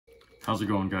How's it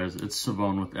going, guys? It's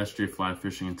Savon with SJ Fly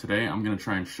Fishing, and today I'm going to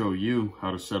try and show you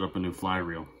how to set up a new fly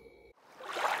reel.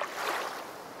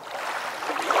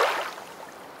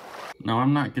 Now,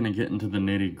 I'm not going to get into the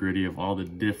nitty-gritty of all the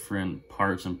different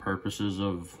parts and purposes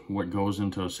of what goes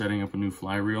into setting up a new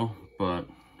fly reel, but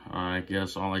I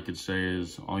guess all I could say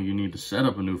is all you need to set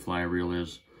up a new fly reel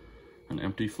is an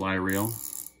empty fly reel,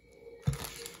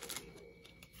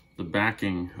 the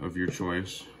backing of your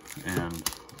choice, and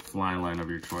fly line of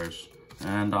your choice.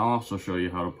 And I'll also show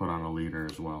you how to put on a leader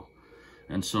as well.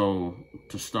 And so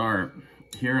to start,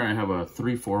 here I have a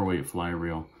 3/4 weight fly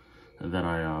reel that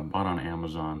I bought on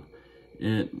Amazon.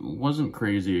 It wasn't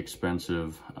crazy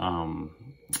expensive.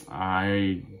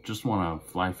 I just want to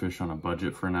fly fish on a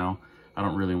budget for now. I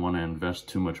don't really want to invest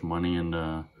too much money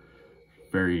into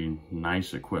very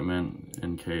nice equipment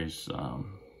in case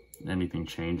anything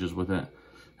changes with it.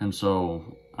 And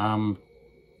so I'm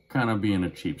kind of being a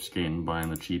cheapskate and buying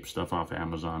the cheap stuff off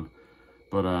Amazon.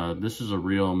 But this is a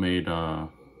reel made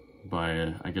by,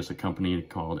 I guess, a company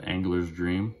called Angler's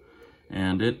Dream.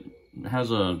 And it has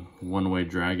a one-way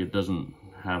drag. It doesn't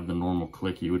have the normal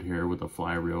click you would hear with a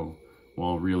fly reel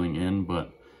while reeling in,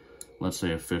 but let's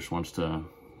say a fish wants to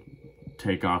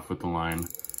take off with the line,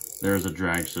 there's a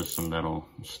drag system that'll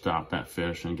stop that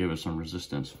fish and give it some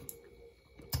resistance.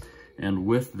 And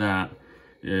with that,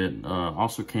 it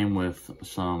also came with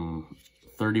some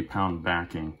 30-pound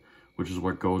backing, which is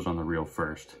what goes on the reel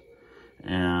first.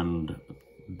 And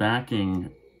backing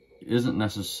isn't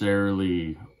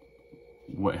necessarily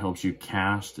what helps you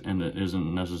cast, and it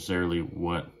isn't necessarily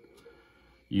what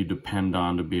you depend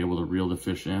on to be able to reel the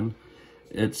fish in.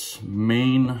 Its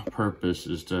main purpose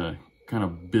is to kind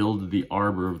of build the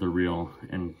arbor of the reel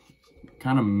and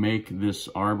kind of make this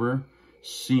arbor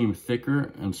seem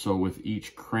thicker. And so with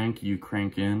each crank you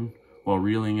crank in while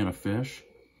reeling in a fish,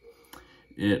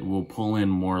 it will pull in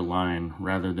more line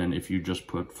rather than if you just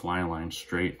put fly line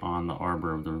straight on the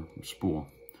arbor of the spool.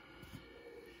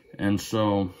 And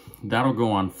so that'll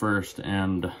go on first,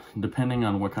 and depending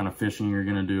on what kind of fishing you're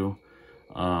gonna do,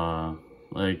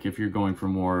 like if you're going for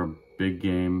more big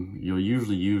game, you'll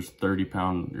usually use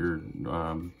 30-pound or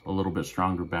a little bit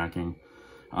stronger backing.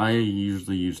 I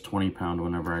usually use 20-pound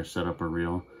whenever I set up a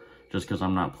reel, just because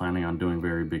I'm not planning on doing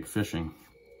very big fishing.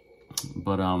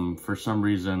 But for some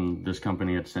reason, this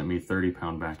company had sent me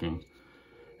 30-pound backing.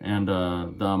 And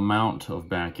the amount of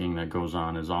backing that goes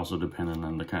on is also dependent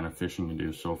on the kind of fishing you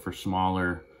do. So for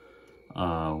smaller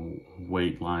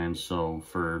weight lines, so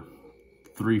for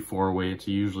 3/4 weights,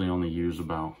 you usually only use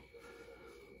about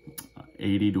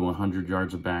 80 to 100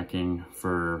 yards of backing.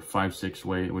 For 5/6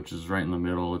 weight, which is right in the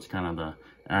middle, it's kind of the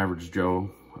average Joe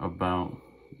about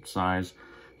size,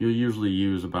 you'll usually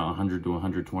use about 100 to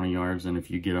 120 yards. And if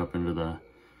you get up into the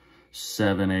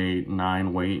 7, 8,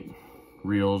 9 weight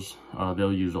reels,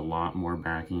 they'll use a lot more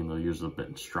backing. They'll use a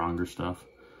bit stronger stuff.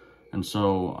 And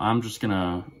so I'm just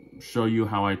gonna show you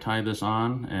how I tie this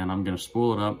on, and I'm gonna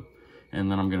spool it up, and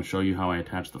then I'm gonna show you how I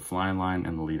attach the fly line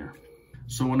and the leader.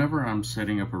 So whenever I'm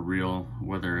setting up a reel,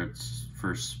 whether it's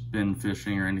for spin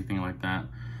fishing or anything like that,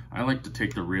 I like to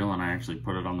take the reel and I actually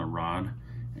put it on the rod,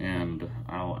 and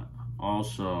I'll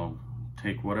also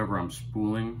take whatever I'm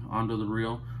spooling onto the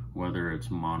reel, whether it's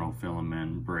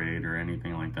monofilament, braid, or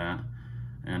anything like that,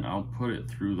 and I'll put it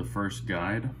through the first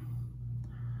guide.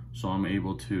 So I'm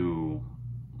able to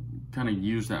kind of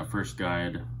use that first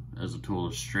guide as a tool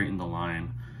to straighten the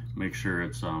line, make sure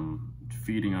it's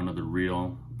feeding under the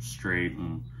reel straight,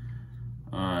 and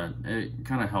it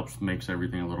kind of makes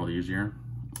everything a little easier.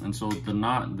 And so the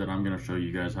knot that I'm going to show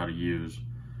you guys how to use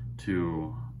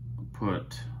to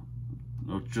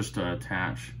just to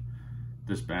attach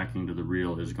this backing to the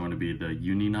reel is going to be the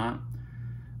uni knot.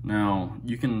 Now,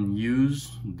 you can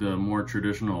use the more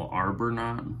traditional arbor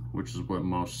knot, which is what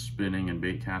most spinning and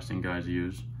bait casting guys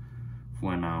use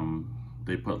when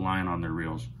they put line on their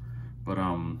reels. But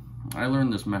I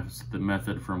learned this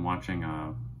method from watching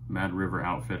Mad River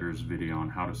Outfitters video on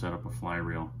how to set up a fly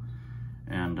reel,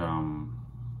 and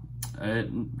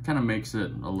it kind of makes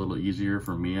it a little easier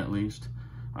for me, at least.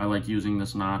 I like using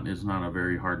this knot. It's not a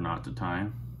very hard knot to tie.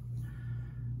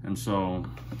 And so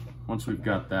once we've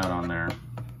got that on there,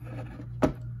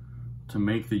 to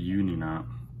make the uni knot,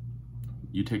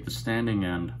 you take the standing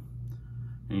end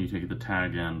and you take the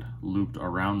tag end looped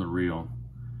around the reel,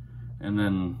 and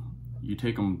then you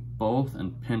take them both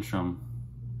and pinch them,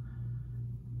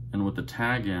 and with the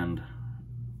tag end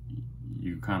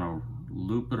you kind of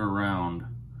loop it around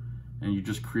and you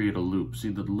just create a loop. See,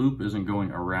 the loop isn't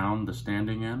going around the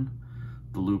standing end,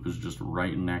 the loop is just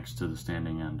right next to the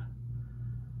standing end.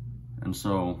 And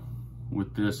so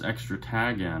with this extra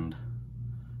tag end,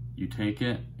 you take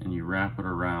it and you wrap it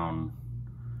around.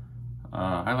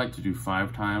 I like to do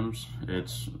 5 times.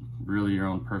 It's really your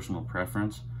own personal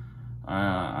preference.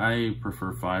 I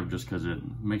prefer 5 just because it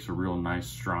makes a real nice,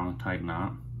 strong, tight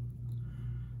knot.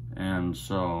 And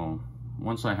so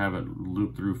once I have it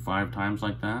looped through 5 times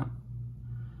like that,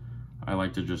 I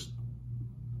like to just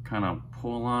kind of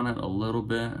pull on it a little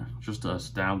bit just to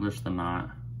establish the knot.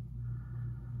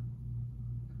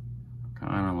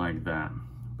 Kind of like that.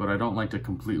 But I don't like to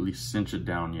completely cinch it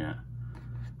down yet.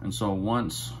 And so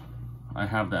once I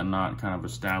have that knot kind of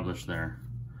established there,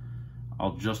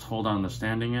 I'll just hold on the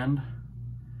standing end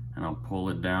and I'll pull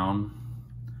it down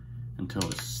until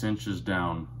it cinches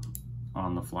down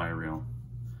on the fly reel.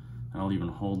 I'll even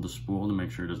hold the spool to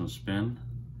make sure it doesn't spin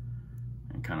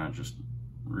and kind of just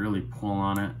really pull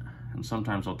on it. And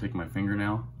sometimes I'll take my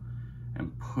fingernail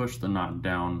and push the knot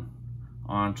down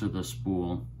onto the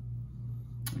spool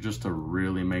just to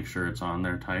really make sure it's on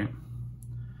there tight.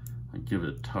 I give it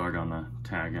a tug on the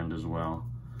tag end as well.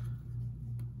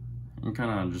 And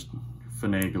kind of just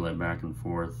finagle it back and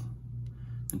forth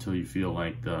until you feel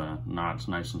like the knot's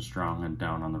nice and strong and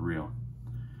down on the reel.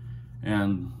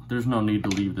 And there's no need to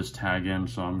leave this tag in,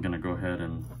 so I'm gonna go ahead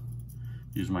and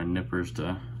use my nippers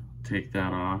to take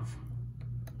that off.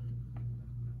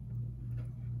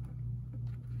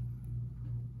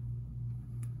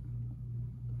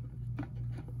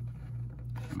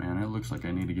 Man, it looks like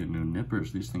I need to get new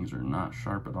nippers. These things are not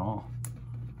sharp at all.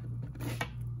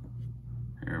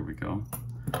 Here we go.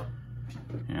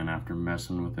 And after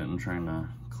messing with it and trying to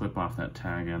clip off that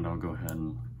tag end, I'll go ahead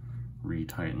and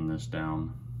re-tighten this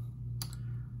down.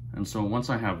 And so once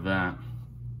I have that,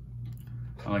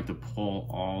 I like to pull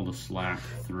all the slack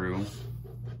through.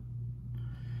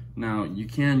 Now you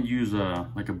can use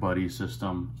like a buddy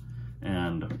system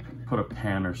and put a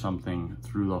pen or something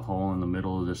through the hole in the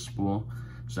middle of this spool,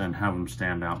 and have them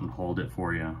stand out and hold it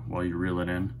for you while you reel it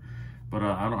in. But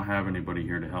I don't have anybody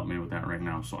here to help me with that right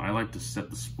now. So I like to set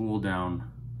the spool down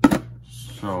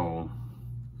so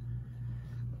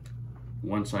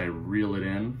once I reel it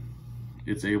in,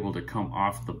 it's able to come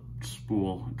off the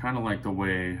spool, kind of like the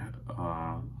way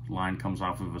line comes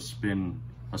off of a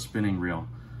spinning reel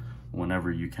whenever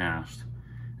you cast.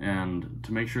 And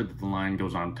to make sure that the line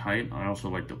goes on tight, I also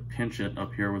like to pinch it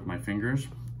up here with my fingers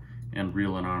and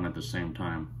reel it on at the same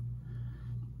time.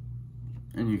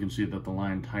 And you can see that the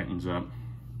line tightens up,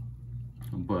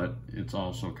 but it's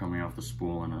also coming off the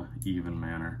spool in an even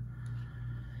manner.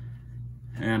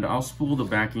 And I'll spool the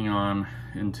backing on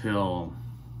until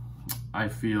I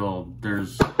feel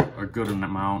there's a good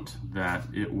amount that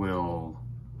it will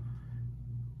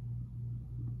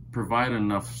provide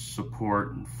enough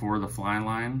support for the fly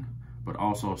line, but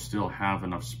also still have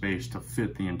enough space to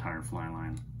fit the entire fly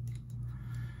line.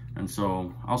 And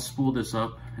so I'll spool this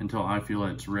up until I feel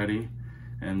it's ready,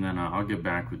 and then I'll get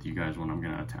back with you guys when I'm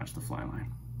gonna attach the fly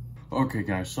line. Okay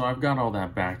guys, so I've got all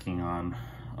that backing on.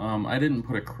 I didn't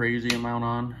put a crazy amount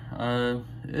on.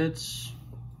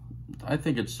 I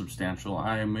think it's substantial.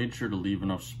 I made sure to leave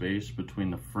enough space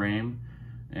between the frame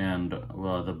and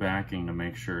the backing to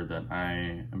make sure that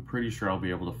I am pretty sure I'll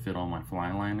be able to fit all my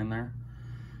fly line in there.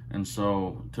 And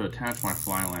so to attach my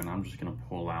fly line, I'm just gonna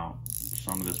pull out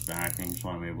some of this backing so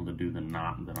I'm able to do the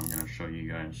knot that I'm gonna show you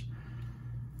guys.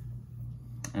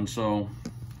 And so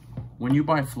when you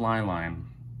buy fly line,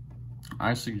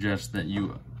 I suggest that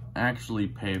you actually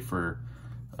pay for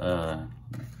a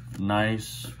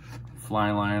nice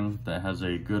fly line that has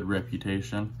a good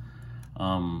reputation.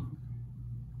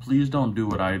 Please don't do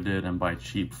what I did and buy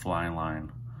cheap fly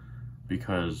line,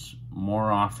 because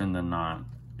more often than not,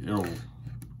 it'll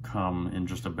come in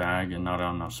just a bag and not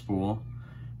on a spool,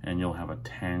 and you'll have a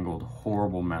tangled,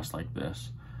 horrible mess like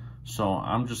this. So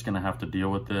I'm just gonna have to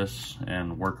deal with this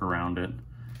and work around it.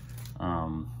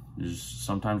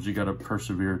 Sometimes you gotta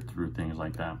persevere through things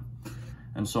like that.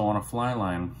 And so on a fly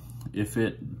line, if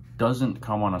it doesn't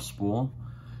come on a spool,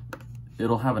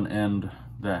 it'll have an end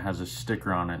that has a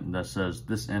sticker on it that says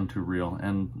this end to reel.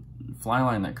 And fly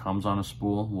line that comes on a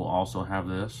spool will also have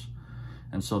this.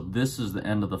 And so this is the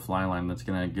end of the fly line that's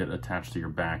gonna get attached to your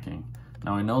backing.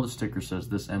 Now I know the sticker says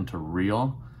this end to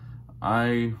reel.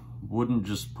 I wouldn't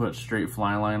just put straight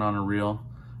fly line on a reel.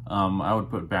 I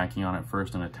would put backing on it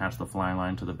first and attach the fly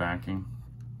line to the backing.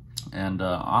 And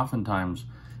oftentimes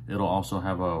it'll also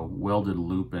have a welded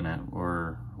loop in it,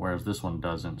 whereas this one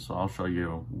doesn't. So I'll show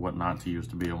you what not to use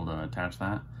to be able to attach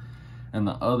that. And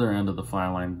the other end of the fly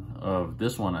line of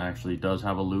this one actually does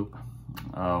have a loop.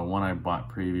 One I bought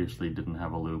previously didn't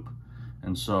have a loop.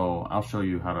 And so I'll show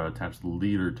you how to attach the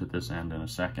leader to this end in a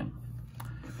second.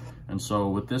 And so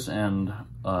with this end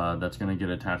that's going to get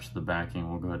attached to the backing,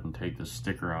 we'll go ahead and take this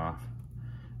sticker off,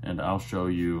 and I'll show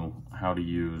you how to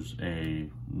use a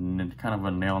kind of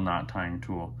a nail knot tying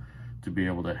tool to be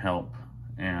able to help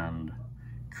and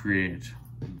create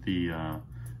the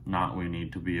knot we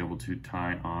need to be able to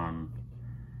tie on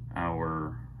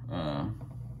our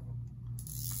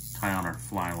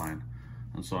fly line.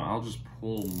 And so I'll just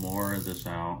pull more of this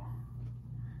out.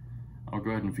 I'll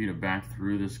go ahead and feed it back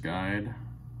through this guide,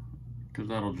 because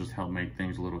that'll just help make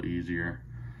things a little easier,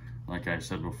 like I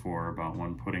said before about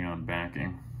when putting on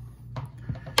backing.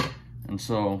 And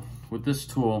so with this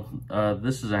tool,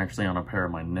 this is actually on a pair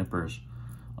of my nippers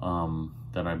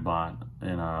that I bought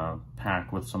in a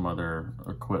pack with some other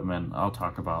equipment. I'll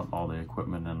talk about all the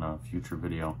equipment in a future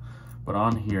video. But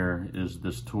on here is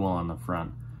this tool on the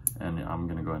front, and I'm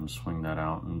gonna go ahead and swing that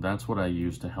out. And that's what I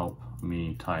use to help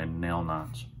me tie nail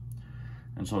knots.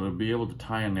 And so to be able to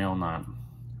tie a nail knot,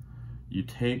 you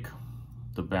take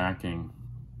the backing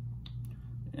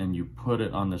and you put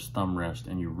it on this thumb rest,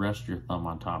 and you rest your thumb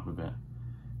on top of it.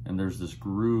 And there's this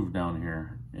groove down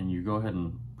here, and you go ahead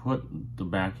and put the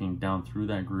backing down through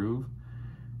that groove,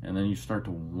 and then you start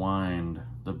to wind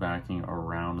the backing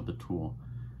around the tool.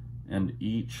 And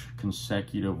each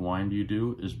consecutive wind you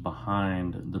do is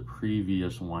behind the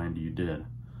previous wind you did.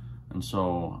 And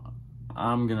so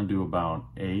I'm gonna do about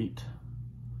 8.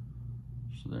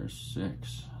 So there's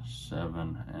 6,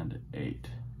 7, and 8.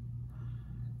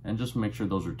 And just make sure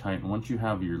those are tight. And once you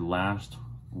have your last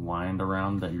wind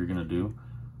around that you're gonna do,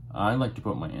 I like to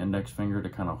put my index finger to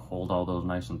kind of hold all those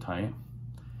nice and tight.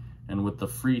 And with the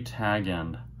free tag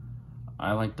end,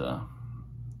 I like to,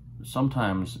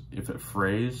 sometimes if it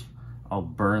frays, I'll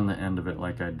burn the end of it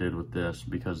like I did with this,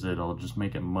 because it'll just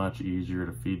make it much easier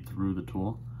to feed through the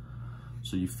tool.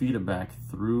 So you feed it back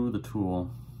through the tool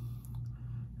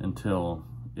until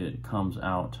it comes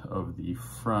out of the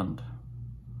front.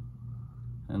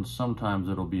 And sometimes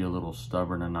it'll be a little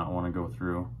stubborn and not want to go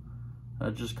through.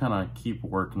 Just kind of keep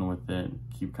working with it,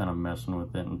 keep kind of messing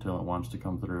with it until it wants to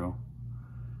come through.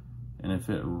 And if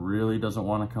it really doesn't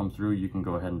want to come through, you can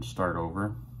go ahead and start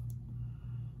over.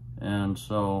 And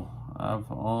so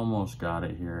I've almost got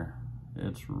it here.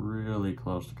 It's really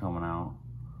close to coming out.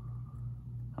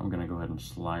 I'm gonna go ahead and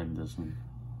slide this and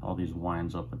all these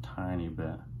winds up a tiny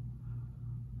bit.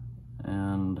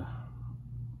 And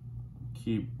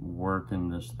keep working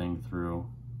this thing through.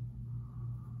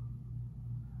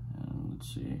 And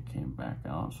let's see, it came back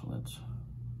out, so let's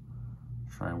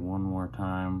try one more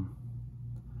time.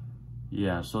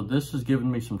 Yeah, so this is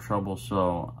giving me some trouble,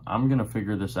 so I'm gonna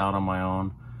figure this out on my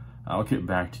own. I'll get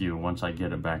back to you once I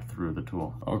get it back through the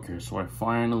tool. Okay, so I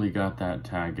finally got that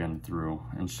tag end through.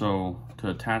 And so to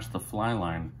attach the fly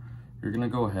line, you're gonna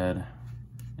go ahead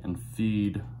and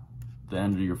feed the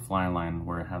end of your fly line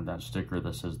where I have that sticker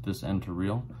that says this end to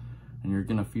reel, and you're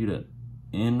gonna feed it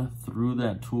in through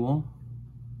that tool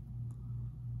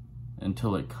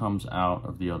until it comes out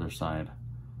of the other side.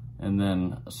 And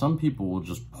then some people will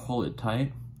just pull it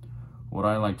tight. What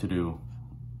I like to do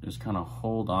is kind of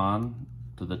hold on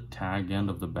to the tag end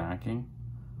of the backing,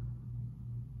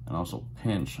 and also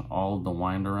pinch all of the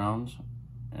wind arounds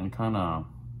and kind of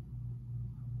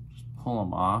just pull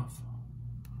them off,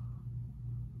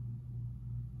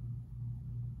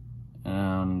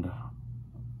 and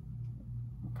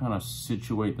kind of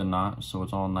situate the knot so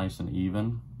it's all nice and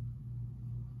even.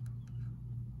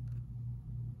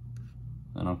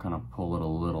 Then I'll kind of pull it a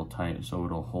little tight so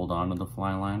it'll hold on to the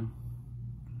fly line.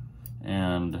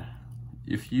 And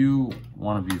if you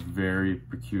want to be very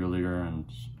peculiar and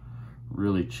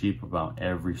really cheap about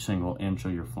every single inch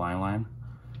of your fly line,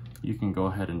 you can go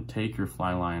ahead and take your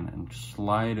fly line and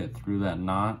slide it through that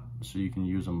knot so you can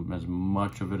use as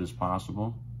much of it as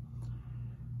possible.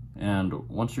 And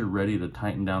once you're ready to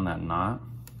tighten down that knot,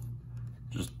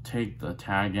 just take the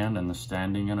tag end and the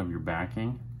standing end of your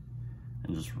backing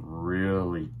and just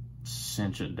really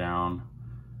cinch it down,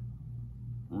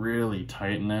 really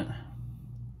tighten it.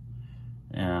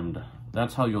 And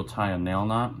that's how you'll tie a nail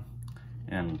knot.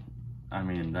 And I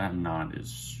mean, that knot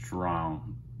is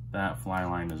strong. That fly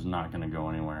line is not gonna go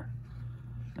anywhere.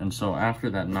 And so after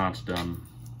that knot's done,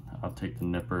 I'll take the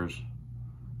nippers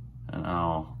and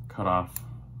I'll cut off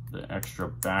the extra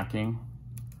backing,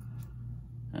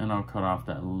 and I'll cut off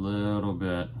that little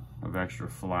bit of extra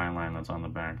fly line that's on the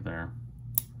back there,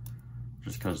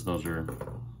 just because those are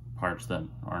parts that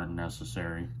aren't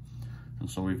necessary. And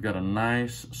so we've got a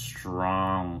nice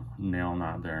strong nail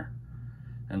knot there.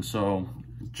 And so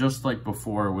just like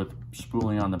before with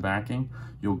spooling on the backing,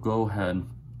 you'll go ahead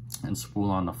and spool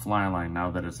on the fly line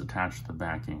now that it's attached to the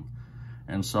backing.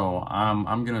 And so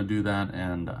I'm gonna do that,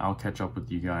 and I'll catch up with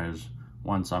you guys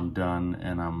once I'm done,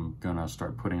 and I'm gonna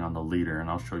start putting on the leader, and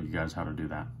I'll show you guys how to do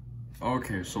that.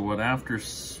 Okay, so after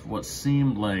what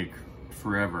seemed like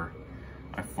forever,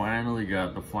 I finally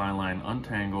got the fly line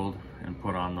untangled and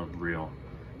put on the reel.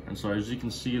 And so as you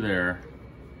can see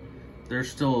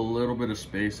there's still a little bit of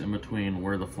space in between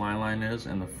where the fly line is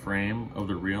and the frame of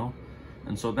the reel.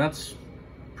 And so that's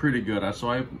pretty good.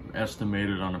 So I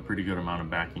estimated on a pretty good amount of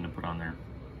backing to put on there.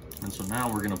 And so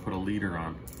now we're gonna put a leader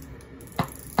on.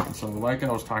 And so like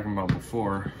I was talking about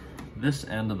before, this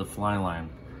end of the fly line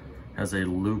has a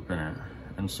loop in it.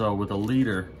 And so with a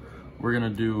leader, we're gonna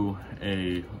do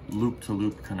a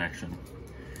loop-to-loop connection.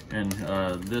 And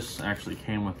this actually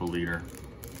came with the leader.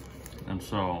 And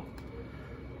so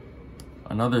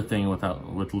another thing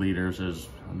with leaders is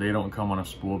they don't come on a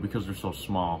spool because they're so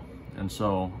small. And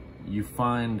so you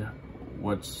find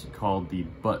what's called the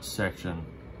butt section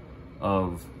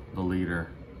of the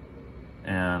leader.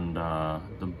 And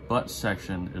the butt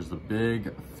section is the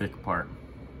big, thick part.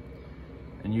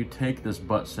 And you take this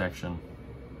butt section,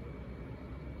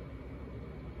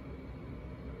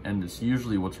 and it's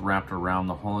usually what's wrapped around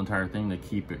the whole entire thing to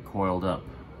keep it coiled up.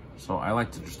 So I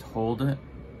like to just hold it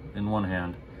in one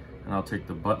hand, and I'll take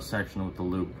the butt section with the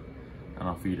loop, and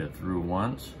I'll feed it through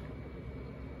once,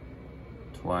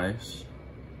 twice,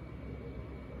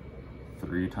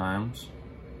 3 times.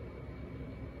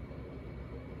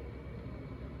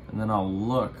 And then I'll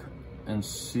look and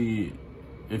see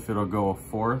if it'll go a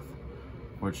 4th,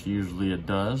 which usually it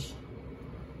does.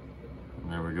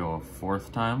 And there we go, a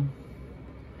 4th time.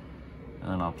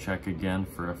 And then I'll check again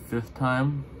for a 5th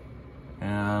time.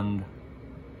 And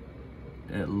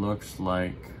it looks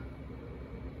like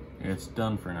it's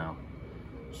done for now.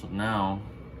 So now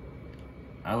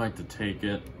I like to take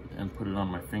it and put it on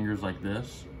my fingers like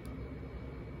this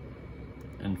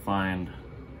and find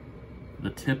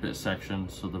the tippet section,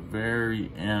 so the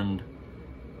very end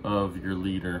of your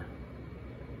leader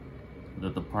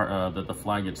that the part that the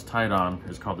fly gets tied on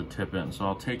is called the tippet. And so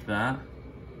I'll take that,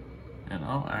 and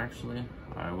oh, actually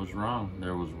I was wrong,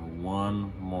 there was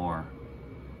one more.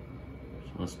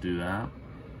 So let's do that,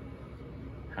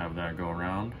 have that go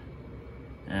around,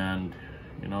 and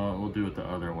you know what, we'll do it the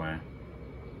other way,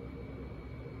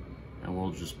 and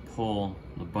we'll just pull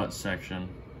the butt section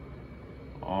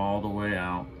all the way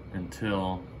out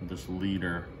until this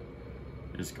leader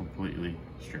is completely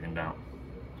straightened out.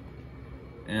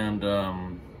 And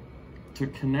to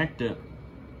connect it,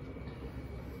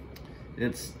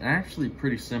 it's actually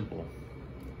pretty simple.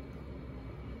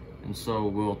 And so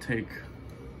we'll take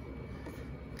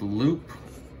the loop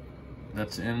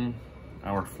that's in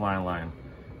our fly line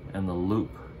and the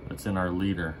loop that's in our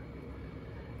leader,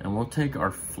 and we'll take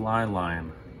our fly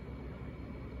line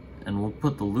and we'll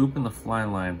put the loop in the fly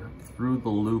line through the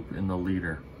loop in the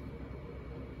leader.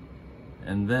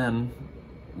 And then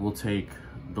we'll take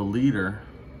the leader,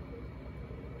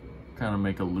 kind of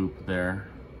make a loop there,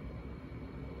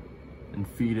 and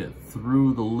feed it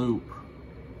through the loop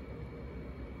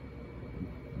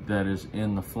that is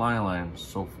in the fly line.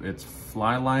 So it's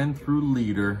fly line through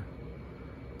leader,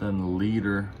 then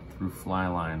leader through fly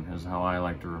line is how I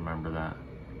like to remember that.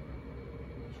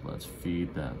 So let's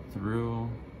feed that through.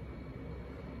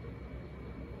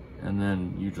 And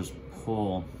then you just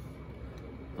pull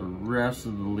the rest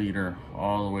of the leader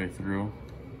all the way through.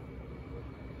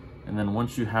 And then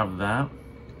once you have that,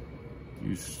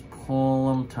 you just pull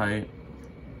them tight.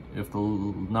 If the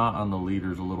knot on the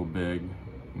leader is a little big,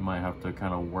 you might have to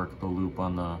kind of work the loop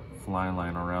on the fly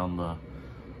line around the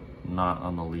knot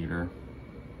on the leader.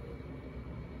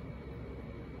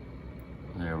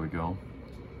 There we go.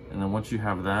 And then once you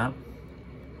have that,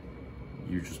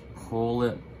 you just pull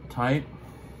it tight.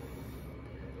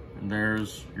 And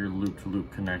there's your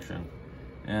loop-to-loop connection.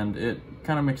 And it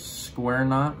kind of makes a square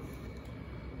knot.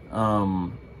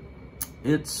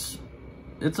 It's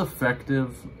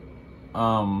effective.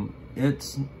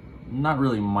 It's not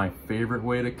really my favorite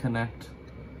way to connect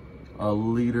a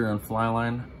leader and fly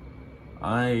line.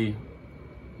 I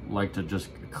like to just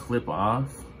clip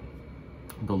off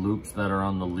the loops that are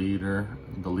on the leader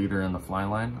and the fly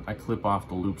line. I clip off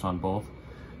the loops on both,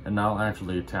 and now I'll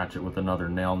actually attach it with another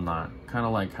nail knot, kind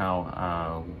of like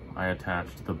how I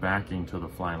attached the backing to the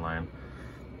fly line.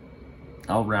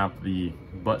 I'll wrap the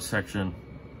butt section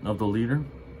of the leader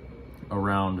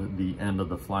around the end of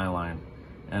the fly line,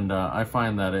 and I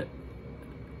find that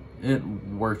it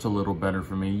works a little better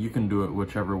for me. You can do it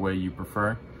whichever way you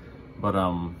prefer, but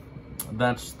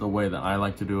that's the way that I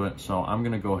like to do it. So I'm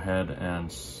gonna go ahead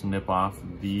and snip off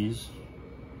these,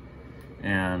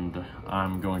 and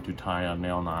I'm going to tie a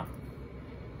nail knot.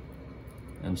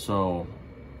 And so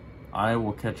I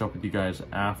will catch up with you guys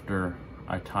after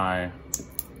I tie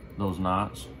those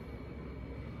knots,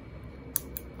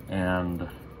 and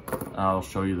I'll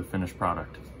show you the finished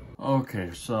product.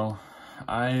 Okay, so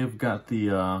I've got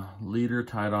the leader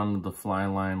tied onto the fly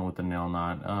line with a nail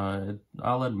knot.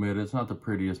 I'll admit it's not the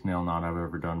prettiest nail knot I've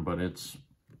ever done, but it's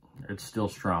still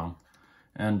strong.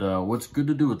 And what's good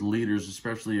to do with leaders,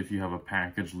 especially if you have a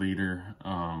package leader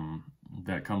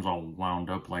that comes all wound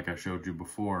up like I showed you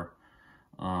before,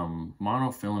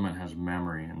 monofilament has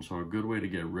memory, and so a good way to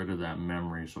get rid of that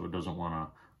memory so it doesn't want to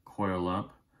coil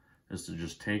up is to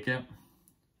just take it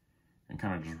and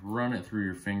kind of just run it through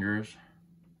your fingers,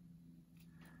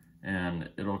 and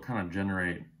it'll kind of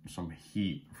generate some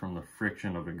heat from the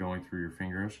friction of it going through your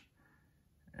fingers,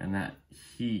 and that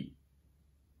heat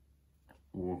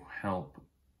will help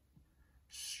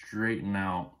straighten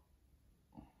out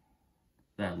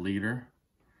that leader.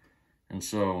 And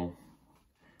so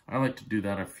I like to do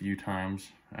that a few times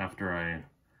after I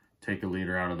take a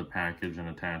leader out of the package and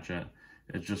attach it.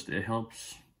 It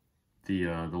helps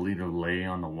the leader lay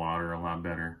on the water a lot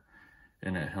better,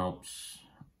 and it helps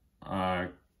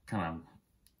kind of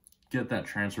get that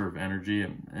transfer of energy.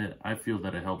 I feel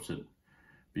that it helps it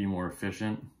be more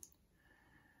efficient.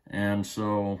 And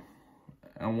so,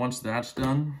 and once that's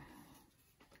done,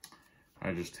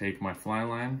 I just take my fly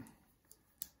line,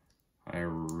 I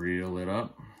reel it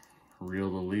up,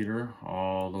 reel the leader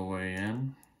all the way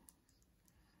in,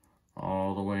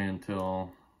 all the way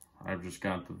until I've just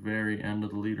got the very end of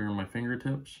the leader in my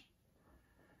fingertips.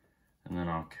 And then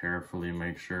I'll carefully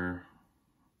make sure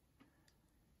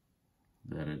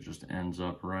that it just ends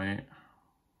up right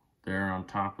there on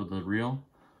top of the reel.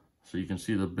 So you can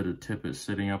see the bit of tippet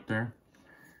sitting up there.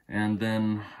 And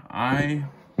then I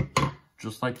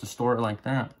just like to store it like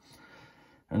that.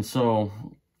 And so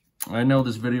I know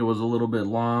this video was a little bit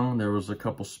long. There was a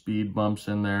couple speed bumps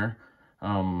in there.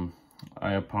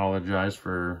 I apologize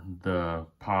for the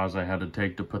pause I had to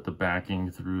take to put the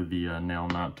backing through the nail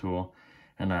knot tool.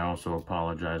 And I also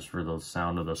apologize for the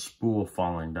sound of the spool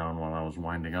falling down while I was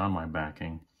winding on my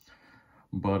backing.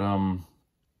 But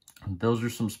those are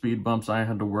some speed bumps I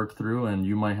had to work through, and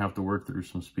you might have to work through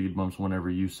some speed bumps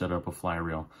whenever you set up a fly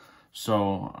reel.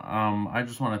 So I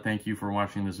just want to thank you for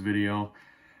watching this video.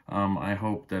 I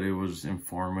hope that it was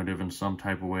informative in some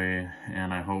type of way,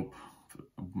 and I hope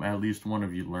at least one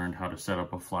of you learned how to set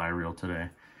up a fly reel today.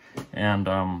 And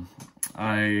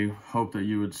I hope that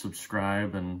you would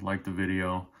subscribe and like the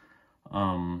video.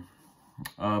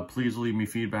 Please leave me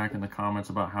feedback in the comments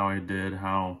about how I did,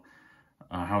 how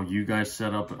you guys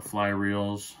set up fly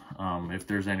reels. If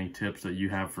there's any tips that you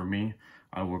have for me,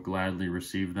 I will gladly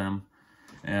receive them.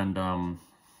 And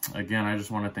again, I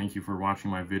just want to thank you for watching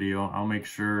my video. I'll make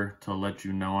sure to let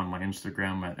you know on my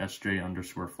Instagram at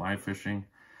sj_flyfishing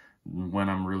when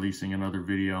I'm releasing another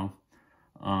video.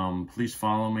 Please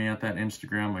follow me at that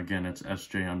Instagram. Again, it's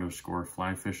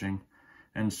sj_flyfishing.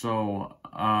 And so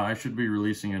I should be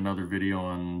releasing another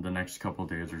video in the next couple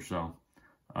days or so.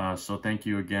 So thank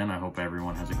you again. I hope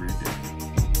everyone has a great day.